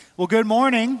Well, good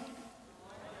morning.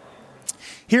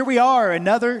 Here we are,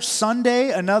 another Sunday,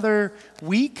 another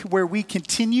week where we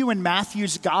continue in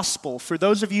Matthew's gospel. For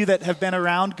those of you that have been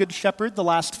around Good Shepherd the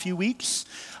last few weeks,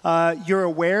 you're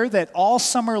aware that all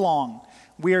summer long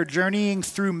we are journeying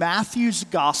through Matthew's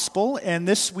gospel, and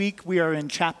this week we are in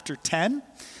chapter 10.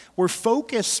 We're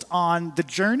focused on the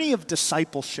journey of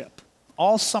discipleship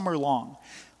all summer long.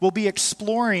 We'll be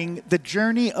exploring the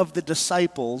journey of the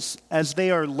disciples as they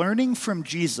are learning from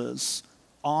Jesus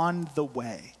on the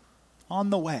way. On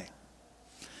the way.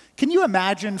 Can you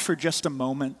imagine for just a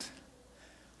moment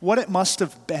what it must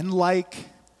have been like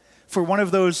for one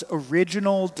of those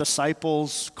original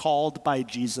disciples called by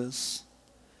Jesus?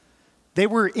 They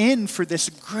were in for this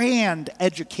grand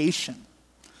education.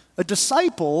 A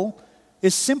disciple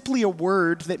is simply a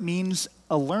word that means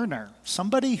a learner,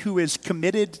 somebody who is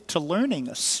committed to learning,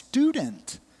 a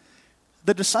student.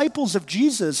 The disciples of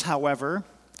Jesus, however,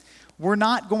 were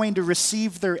not going to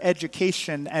receive their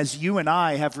education as you and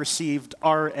I have received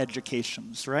our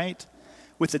educations, right?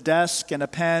 With a desk and a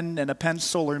pen and a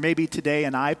pencil, or maybe today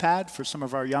an iPad for some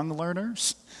of our young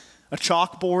learners, a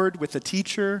chalkboard with a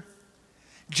teacher.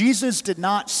 Jesus did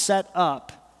not set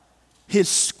up his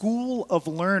school of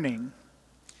learning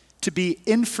to be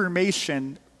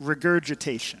information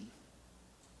regurgitation.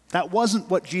 That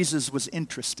wasn't what Jesus was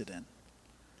interested in.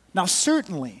 Now,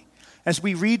 certainly, as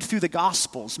we read through the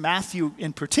Gospels, Matthew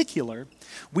in particular,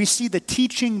 we see the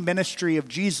teaching ministry of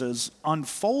Jesus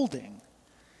unfolding.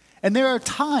 And there are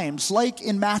times, like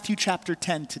in Matthew chapter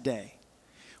 10 today,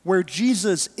 where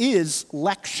Jesus is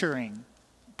lecturing,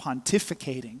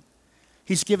 pontificating.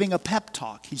 He's giving a pep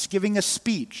talk. He's giving a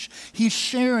speech. He's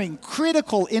sharing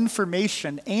critical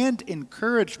information and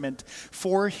encouragement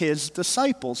for his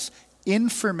disciples.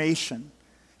 Information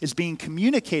is being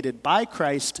communicated by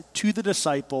Christ to the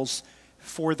disciples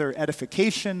for their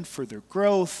edification, for their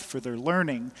growth, for their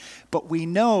learning. But we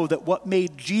know that what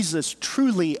made Jesus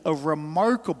truly a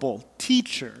remarkable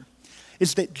teacher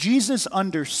is that Jesus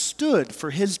understood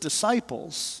for his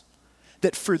disciples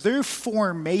that for their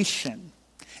formation,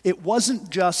 it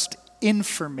wasn't just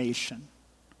information.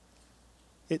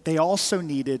 They also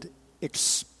needed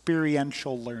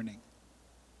experiential learning.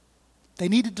 They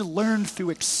needed to learn through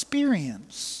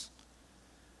experience.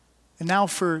 And now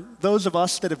for those of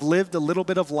us that have lived a little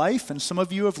bit of life, and some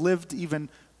of you have lived even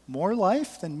more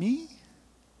life than me,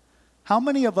 how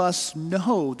many of us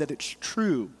know that it's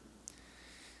true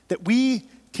that we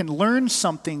can learn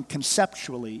something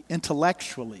conceptually,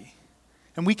 intellectually,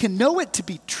 and we can know it to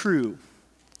be true,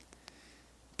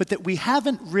 but that we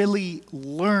haven't really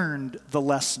learned the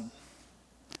lesson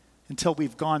until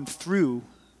we've gone through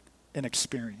an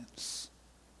experience?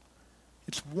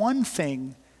 It's one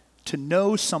thing to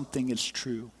know something is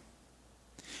true.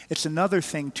 It's another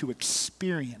thing to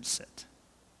experience it,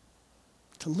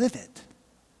 to live it.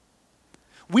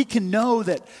 We can know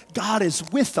that God is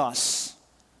with us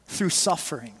through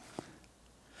suffering.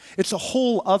 It's a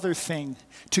whole other thing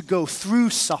to go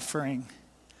through suffering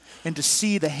and to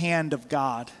see the hand of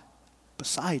God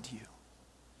beside you.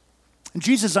 And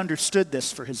Jesus understood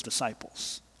this for his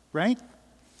disciples, right?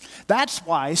 That's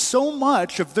why so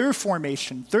much of their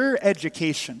formation, their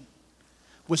education,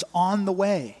 was on the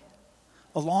way,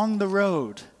 along the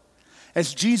road,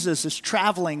 as Jesus is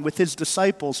traveling with his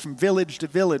disciples from village to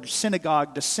village,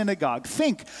 synagogue to synagogue.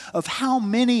 Think of how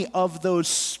many of those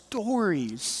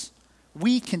stories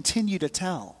we continue to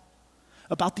tell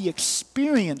about the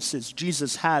experiences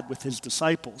Jesus had with his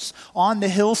disciples on the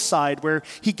hillside where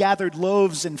he gathered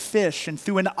loaves and fish, and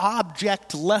through an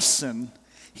object lesson,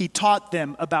 he taught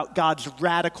them about God's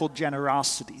radical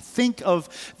generosity. Think of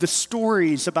the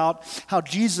stories about how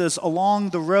Jesus along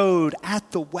the road at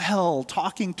the well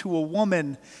talking to a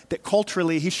woman that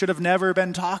culturally he should have never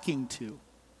been talking to.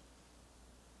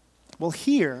 Well,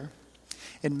 here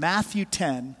in Matthew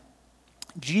 10,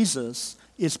 Jesus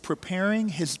is preparing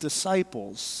his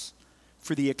disciples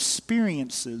for the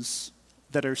experiences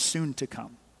that are soon to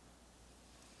come.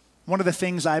 One of the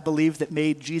things I believe that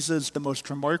made Jesus the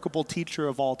most remarkable teacher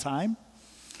of all time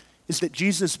is that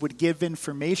Jesus would give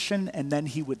information and then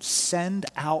he would send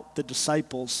out the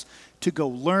disciples to go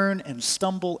learn and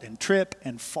stumble and trip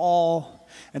and fall,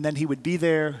 and then he would be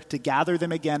there to gather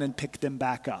them again and pick them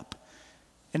back up.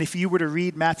 And if you were to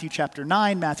read Matthew chapter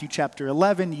 9, Matthew chapter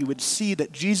 11, you would see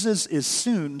that Jesus is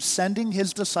soon sending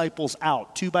his disciples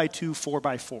out, 2 by 2, 4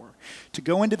 by 4, to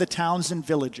go into the towns and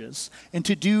villages and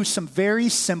to do some very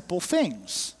simple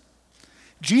things.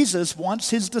 Jesus wants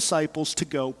his disciples to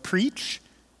go preach,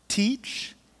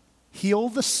 teach, heal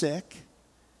the sick,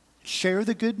 share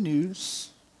the good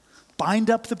news, bind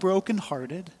up the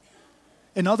brokenhearted.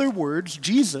 In other words,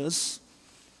 Jesus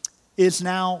is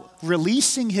now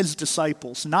releasing his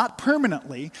disciples, not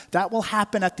permanently. That will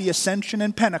happen at the Ascension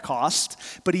and Pentecost,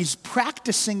 but he's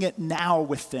practicing it now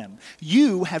with them.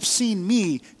 You have seen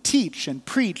me teach and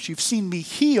preach. You've seen me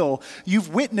heal.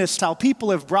 You've witnessed how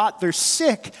people have brought their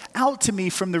sick out to me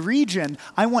from the region.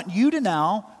 I want you to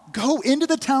now go into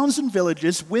the towns and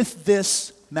villages with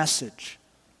this message.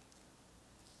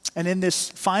 And in this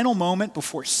final moment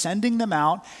before sending them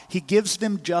out, he gives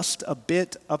them just a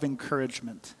bit of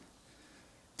encouragement.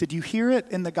 Did you hear it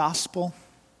in the gospel?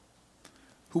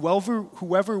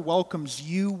 Whoever welcomes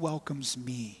you welcomes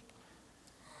me.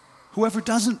 Whoever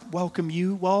doesn't welcome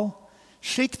you, well,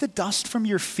 shake the dust from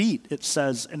your feet, it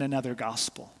says in another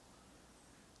gospel.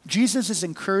 Jesus is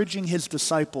encouraging his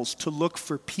disciples to look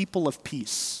for people of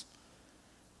peace.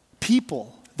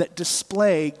 People that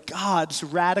display God's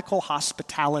radical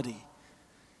hospitality.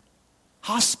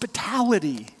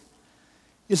 Hospitality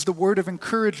is the word of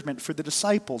encouragement for the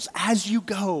disciples. As you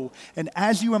go and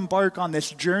as you embark on this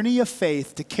journey of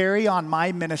faith to carry on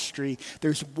my ministry,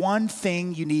 there's one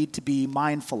thing you need to be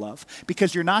mindful of.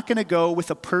 Because you're not going to go with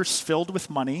a purse filled with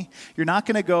money. You're not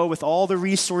going to go with all the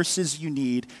resources you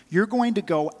need. You're going to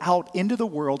go out into the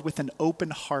world with an open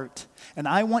heart. And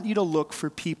I want you to look for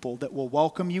people that will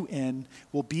welcome you in,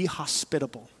 will be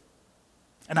hospitable.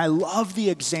 And I love the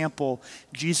example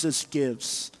Jesus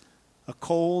gives. A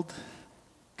cold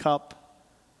cup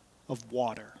of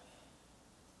water.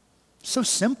 So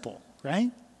simple,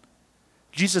 right?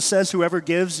 Jesus says, whoever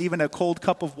gives even a cold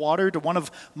cup of water to one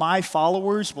of my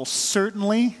followers will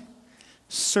certainly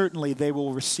they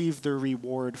will receive their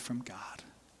reward from God.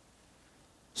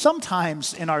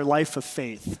 Sometimes in our life of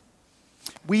faith,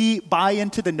 we buy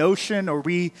into the notion, or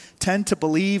we tend to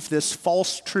believe this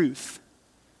false truth,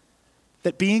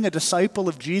 that being a disciple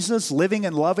of Jesus, living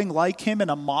and loving like him in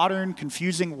a modern,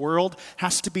 confusing world,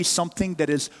 has to be something that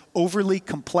is overly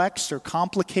complex or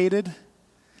complicated.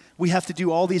 We have to do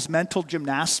all these mental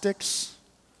gymnastics.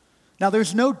 Now,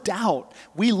 there's no doubt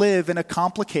we live in a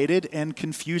complicated and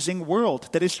confusing world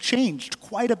that has changed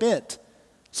quite a bit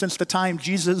since the time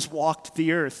Jesus walked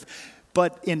the earth.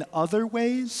 But in other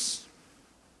ways,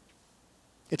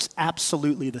 it's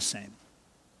absolutely the same.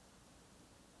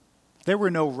 There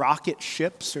were no rocket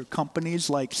ships or companies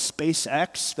like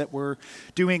SpaceX that were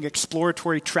doing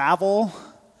exploratory travel.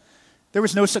 There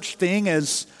was no such thing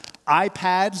as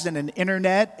iPads and an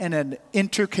internet and an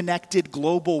interconnected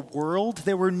global world.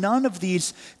 There were none of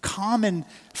these common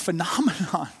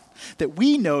phenomena that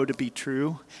we know to be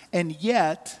true, and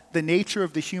yet the nature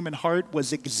of the human heart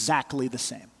was exactly the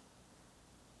same.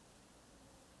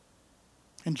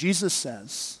 And Jesus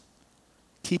says,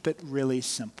 keep it really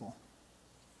simple.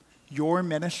 Your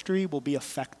ministry will be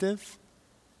effective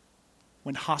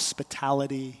when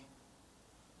hospitality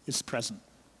is present.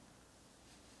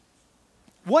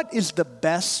 What is the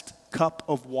best cup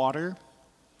of water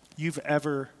you've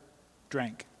ever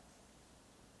drank?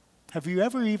 Have you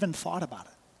ever even thought about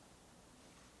it?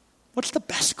 What's the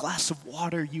best glass of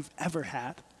water you've ever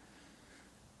had?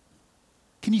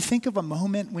 Can you think of a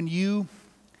moment when you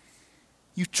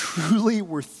truly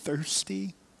were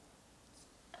thirsty?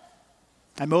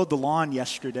 I mowed the lawn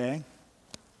yesterday,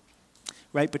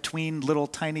 right between little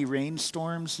tiny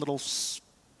rainstorms, little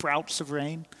sprouts of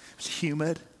rain. It was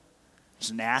humid. It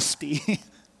was nasty.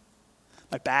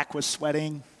 My back was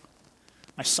sweating.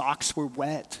 My socks were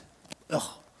wet. Ugh.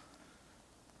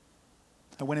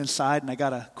 I went inside and I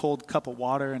got a cold cup of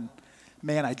water, and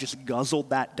man, I just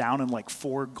guzzled that down in like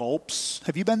 4 gulps.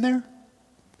 Have you been there?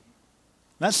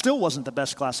 That still wasn't the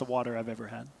best glass of water I've ever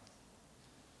had.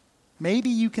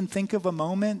 Maybe you can think of a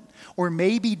moment, or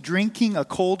maybe drinking a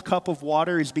cold cup of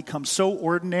water has become so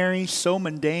ordinary, so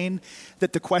mundane,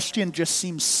 that the question just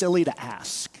seems silly to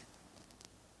ask.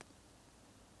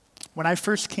 When I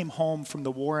first came home from the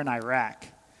war in Iraq,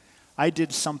 I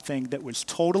did something that was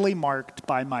totally marked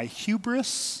by my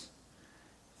hubris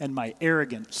and my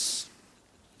arrogance.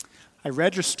 I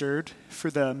registered for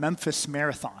the Memphis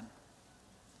Marathon.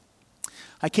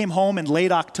 I came home in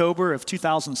late October of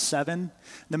 2007.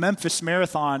 The Memphis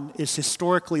Marathon is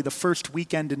historically the first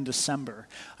weekend in December.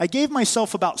 I gave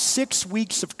myself about 6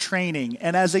 weeks of training,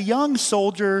 and as a young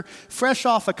soldier, fresh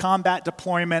off a combat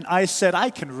deployment, I said,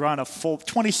 I can run a full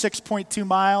 26.2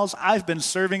 miles. I've been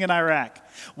serving in Iraq.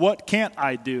 What can't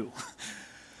I do?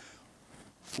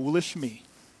 Foolish me.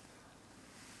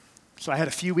 So I had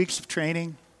a few weeks of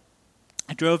training.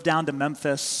 I drove down to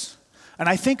Memphis, and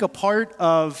I think a part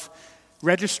of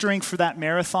registering for that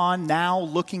marathon, now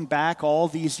looking back all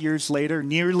these years later,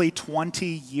 nearly 20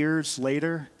 years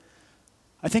later,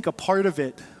 I think a part of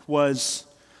it was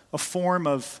a form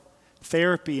of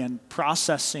therapy and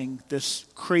processing this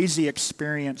crazy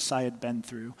experience I had been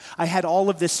through. I had all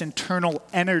of this internal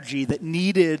energy that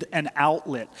needed an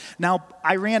outlet. Now,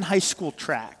 I ran high school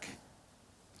track,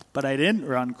 but I didn't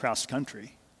run cross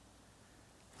country.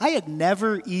 I had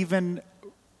never even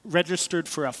registered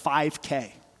for a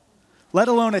 5K, let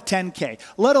alone a 10K,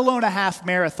 let alone a half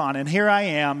marathon. And here I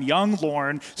am, young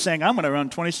Lorne, saying I'm going to run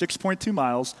 26.2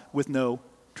 miles with no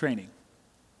training.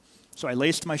 So I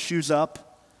laced my shoes up.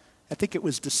 I think it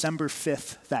was December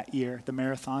 5th that year, the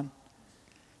marathon.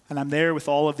 And I'm there with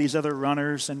all of these other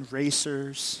runners and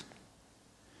racers.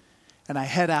 And I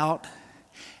head out,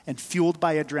 and fueled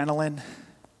by adrenaline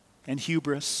and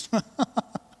hubris,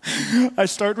 I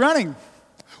start running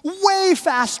way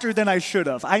faster than I should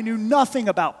have. I knew nothing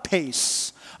about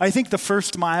pace. I think the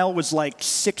first mile was like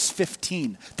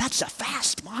 6:15. That's a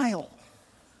fast mile.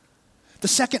 The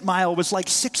second mile was like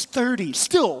 6:30.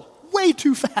 Still way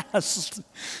too fast.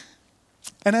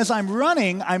 And as I'm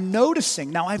running, I'm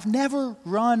noticing, now I've never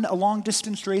run a long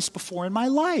distance race before in my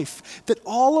life, that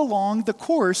all along the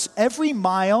course, every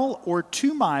mile or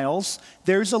 2 miles,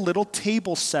 there's a little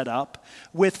table set up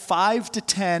with 5 to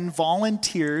 10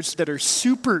 volunteers that are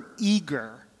super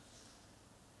eager.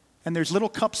 And there's little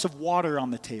cups of water on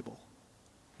the table.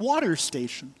 Water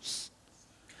stations.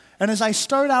 And as I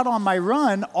start out on my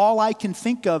run, all I can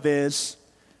think of is,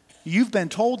 you've been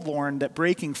told, Lorne, that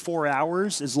breaking 4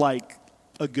 hours is like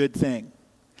a good thing.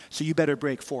 So you better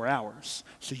break 4 hours.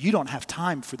 So you don't have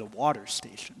time for the water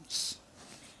stations.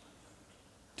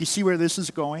 Do you see where this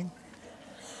is going?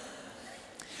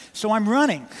 So I'm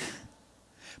running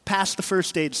past the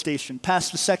first aid station,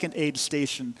 past the second aid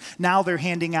station. Now they're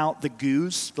handing out the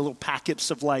goos, the little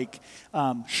packets of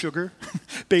sugar,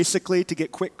 basically to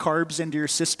get quick carbs into your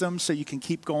system so you can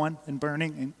keep going and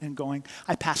burning and going.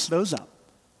 I pass those up.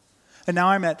 And now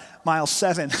I'm at mile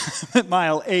 7, at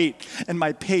mile 8, and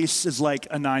my pace is like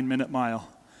a 9-minute mile.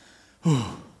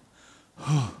 And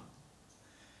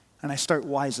I start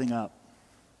wising up.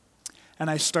 And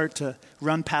I start to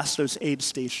run past those aid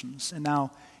stations. And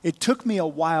now it took me a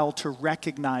while to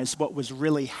recognize what was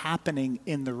really happening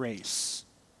in the race.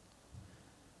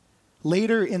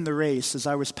 Later in the race, as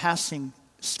I was passing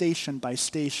station by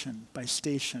station by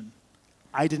station,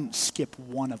 I didn't skip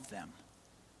one of them.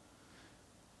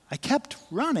 I kept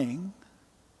running,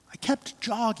 I kept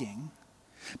jogging,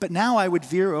 but now I would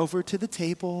veer over to the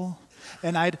table,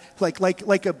 and I'd, like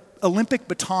a Olympic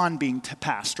baton being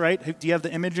passed, right? Do you have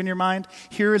the image in your mind?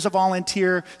 Here is a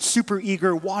volunteer, super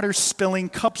eager, water spilling,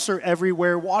 cups are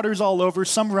everywhere, water's all over.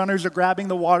 Some runners are grabbing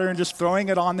the water and just throwing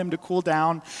it on them to cool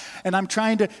down. And I'm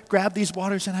trying to grab these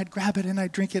waters, and I'd grab it, and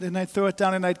I'd drink it, and I'd throw it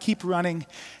down, and I'd keep running.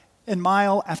 And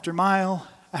mile after mile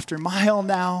after mile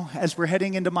now, as we're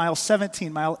heading into mile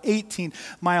 17, mile 18,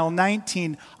 mile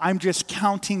 19, I'm just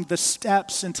counting the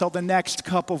steps until the next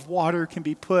cup of water can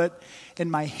be put in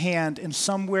my hand. And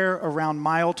somewhere around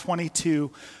mile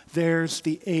 22, there's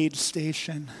the aid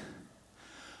station.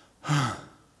 And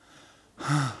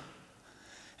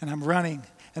I'm running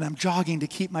and I'm jogging to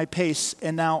keep my pace.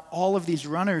 And now all of these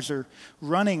runners are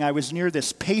running. I was near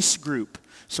this pace group.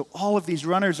 So all of these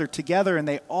runners are together and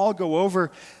they all go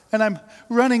over, and I'm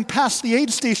running past the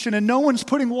aid station and no one's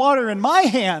putting water in my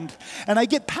hand. And I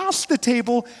get past the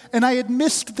table and I had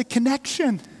missed the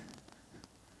connection.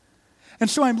 And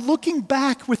so I'm looking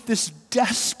back with this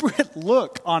desperate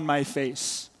look on my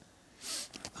face.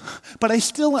 But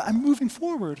I'm moving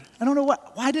forward. I don't know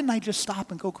why didn't I just stop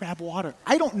and go grab water?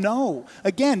 I don't know.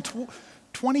 Again,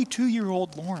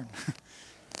 22-year-old Lorne.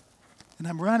 And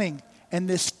I'm running. And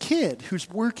this kid who's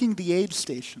working the aid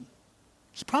station,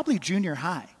 he's probably junior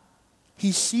high.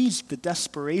 He sees the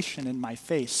desperation in my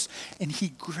face, and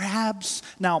he grabs.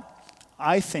 Now,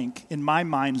 I think in my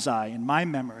mind's eye, in my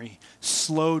memory,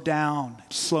 slow down,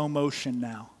 slow motion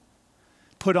now.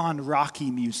 Put on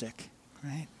Rocky music,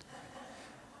 right?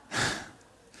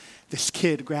 This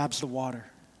kid grabs the water,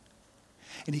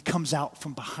 and he comes out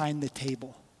from behind the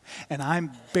table. And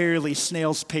I'm barely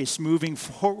snail's pace moving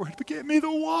forward to get me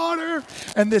the water.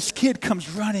 And this kid comes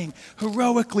running,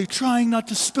 heroically trying not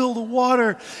to spill the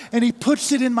water. And he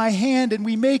puts it in my hand and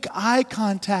we make eye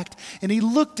contact. And he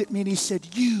looked at me and he said,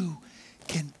 "You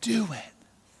can do it."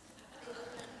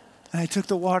 And I took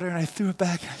the water and I threw it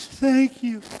back. And I said, "Thank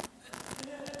you."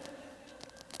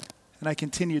 And I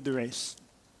continued the race.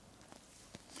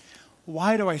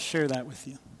 Why do I share that with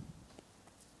you?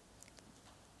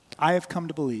 I have come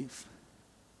to believe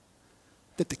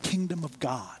that the kingdom of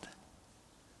God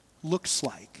looks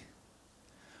like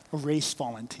a race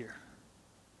volunteer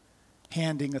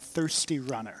handing a thirsty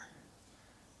runner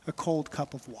a cold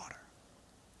cup of water.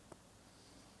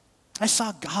 I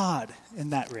saw God in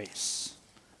that race.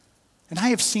 And I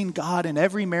have seen God in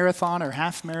every marathon or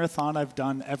half marathon I've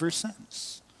done ever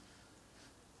since.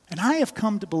 And I have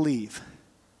come to believe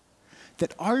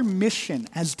that our mission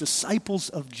as disciples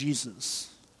of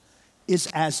Jesus is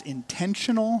as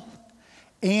intentional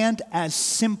and as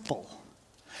simple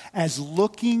as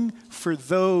looking for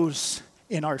those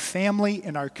in our family,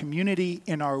 in our community,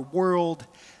 in our world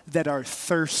that are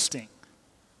thirsting.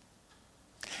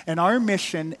 And our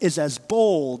mission is as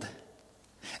bold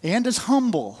and as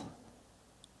humble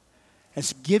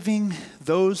as giving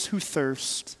those who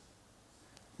thirst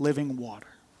living water.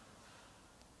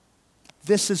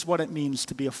 This is what it means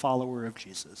to be a follower of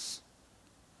Jesus.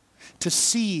 To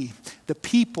see the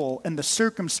people and the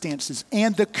circumstances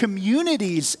and the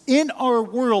communities in our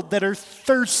world that are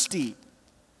thirsty.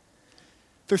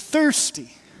 They're thirsty.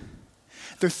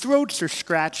 Their throats are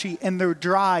scratchy and they're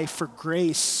dry for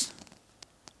grace.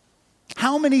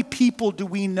 How many people do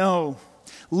we know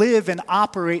live and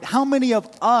operate? How many of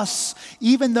us,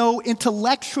 even though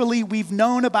intellectually we've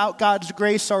known about God's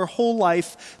grace our whole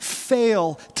life,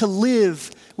 fail to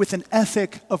live with an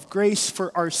ethic of grace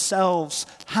for ourselves?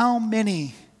 How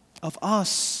many of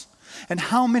us and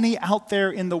how many out there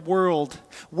in the world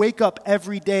wake up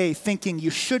every day thinking,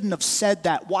 you shouldn't have said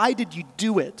that. Why did you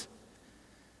do it?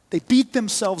 They beat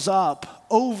themselves up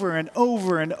over and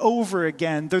over and over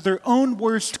again. They're their own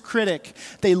worst critic.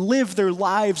 They live their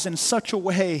lives in such a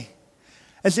way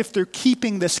as if they're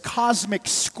keeping this cosmic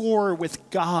score with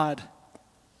God.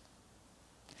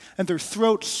 And their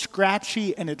throat's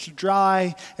scratchy and it's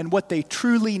dry, and what they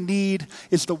truly need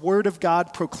is the word of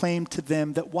God proclaimed to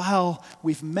them that while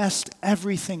we've messed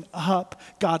everything up,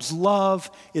 God's love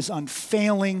is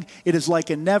unfailing. It is like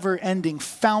a never-ending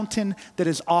fountain that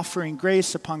is offering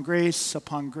grace upon grace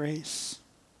upon grace.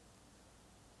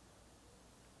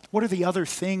 What are the other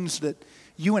things that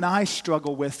you and I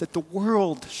struggle with, that the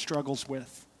world struggles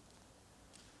with?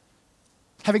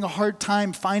 Having a hard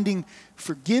time finding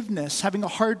forgiveness, having a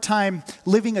hard time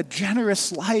living a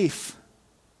generous life.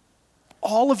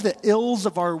 All of the ills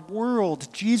of our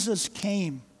world, Jesus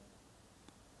came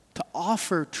to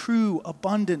offer true,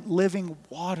 abundant, living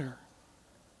water.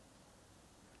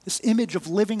 This image of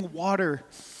living water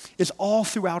is all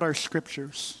throughout our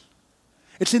scriptures.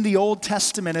 It's in the Old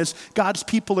Testament as God's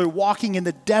people are walking in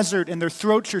the desert and their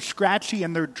throats are scratchy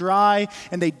and they're dry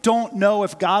and they don't know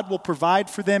if God will provide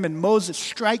for them. And Moses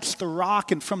strikes the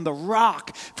rock, and from the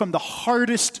rock, from the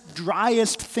hardest,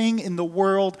 driest thing in the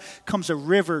world, comes a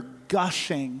river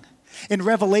gushing. In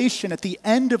Revelation, at the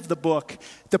end of the book,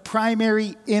 the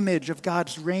primary image of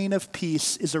God's reign of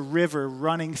peace is a river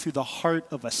running through the heart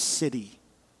of a city.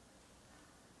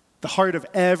 The heart of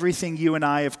everything you and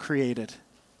I have created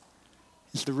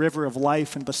is the river of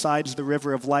life, and besides the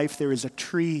river of life, there is a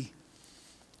tree,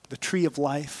 the tree of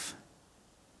life,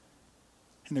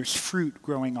 and there's fruit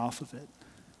growing off of it.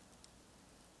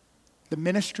 The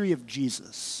ministry of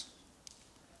Jesus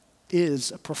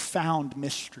is a profound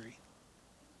mystery,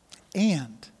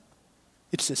 and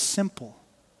it's as simple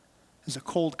as a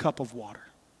cold cup of water.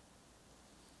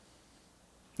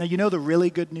 Now, you know the really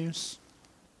good news?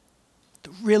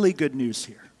 The really good news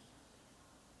here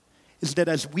is that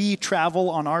as we travel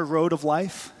on our road of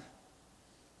life,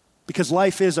 because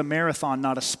life is a marathon,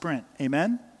 not a sprint,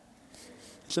 amen?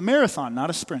 It's a marathon, not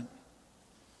a sprint.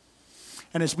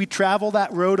 And as we travel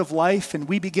that road of life and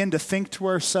we begin to think to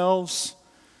ourselves,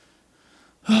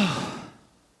 I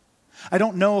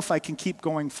don't know if I can keep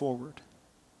going forward.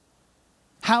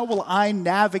 How will I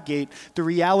navigate the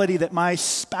reality that my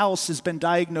spouse has been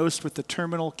diagnosed with the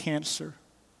terminal cancer?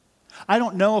 I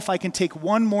don't know if I can take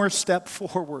one more step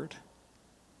forward.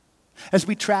 As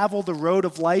we travel the road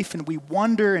of life and we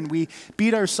wonder and we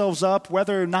beat ourselves up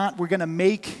whether or not we're going to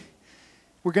make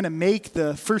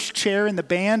the first chair in the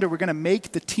band, or we're going to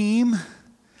make the team.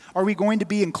 Are we going to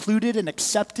be included and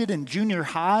accepted in junior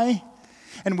high?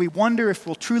 And we wonder if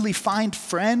we'll truly find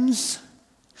friends.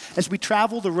 As we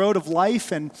travel the road of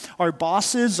life and our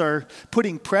bosses are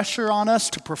putting pressure on us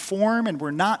to perform and we're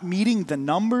not meeting the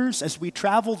numbers, as we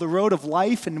travel the road of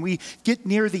life and we get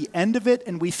near the end of it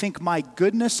and we think, my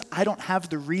goodness, I don't have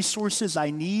the resources I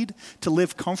need to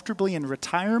live comfortably in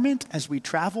retirement, as we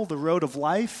travel the road of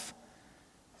life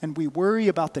and we worry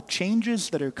about the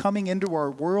changes that are coming into our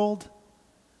world,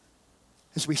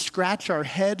 as we scratch our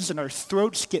heads and our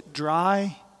throats get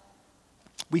dry,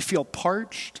 we feel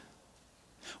parched.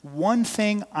 One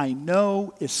thing I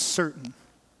know is certain,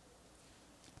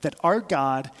 that our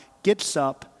God gets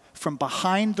up from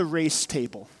behind the race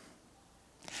table,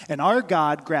 and our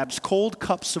God grabs cold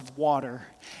cups of water,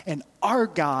 and our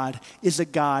God is a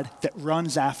God that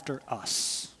runs after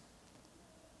us.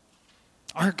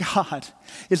 Our God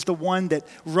is the one that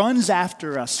runs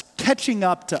after us, catching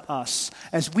up to us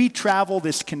as we travel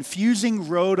this confusing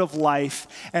road of life.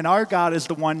 And our God is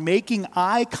the one making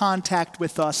eye contact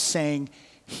with us, saying,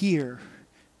 "Here,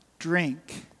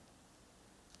 drink,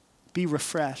 be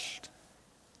refreshed,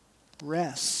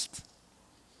 rest."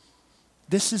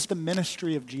 This is the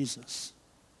ministry of Jesus,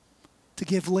 to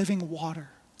give living water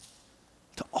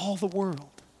to all the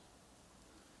world.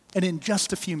 And in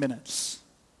just a few minutes,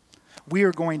 we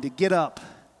are going to get up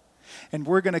and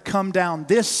we're going to come down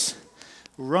this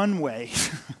runway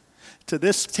to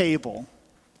this table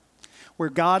where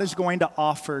God is going to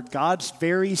offer God's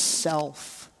very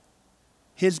self,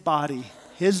 his body,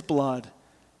 his blood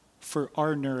for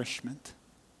our nourishment,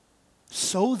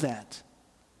 so that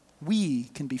we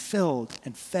can be filled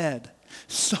and fed,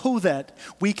 so that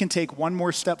we can take one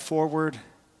more step forward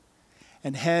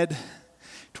and head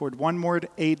toward one more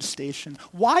aid station.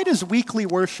 Why does weekly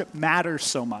worship matter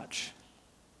so much?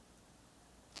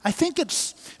 I think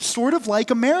it's sort of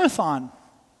like a marathon.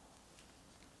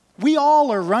 We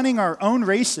all are running our own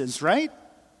races, right?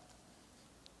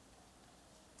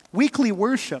 Weekly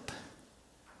worship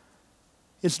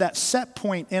is that set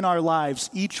point in our lives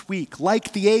each week,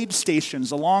 like the aid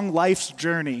stations along life's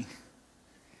journey,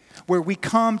 where we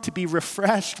come to be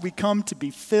refreshed, we come to be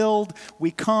filled,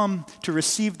 we come to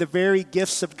receive the very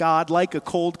gifts of God like a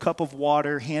cold cup of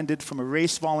water handed from a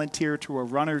race volunteer to a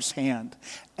runner's hand.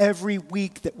 Every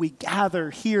week that we gather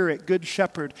here at Good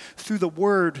Shepherd, through the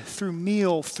word, through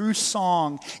meal, through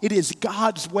song, it is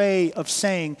God's way of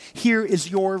saying, here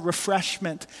is your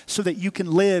refreshment so that you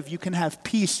can live, you can have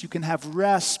peace, you can have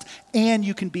rest, and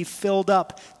you can be filled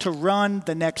up to run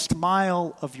the next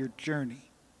mile of your journey.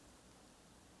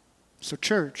 So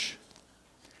church,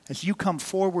 as you come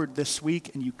forward this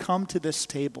week and you come to this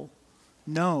table,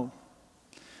 know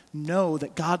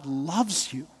that God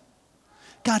loves you.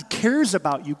 God cares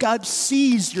about you. God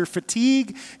sees your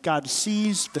fatigue. God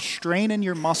sees the strain in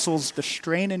your muscles, the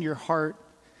strain in your heart.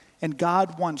 And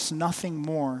God wants nothing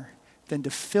more than to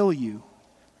fill you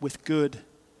with good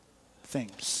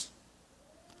things.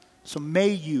 So may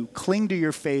you cling to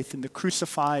your faith in the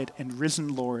crucified and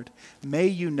risen Lord. May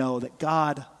you know that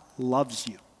God loves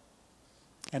you.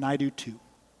 And I do too.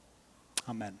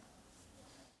 Amen.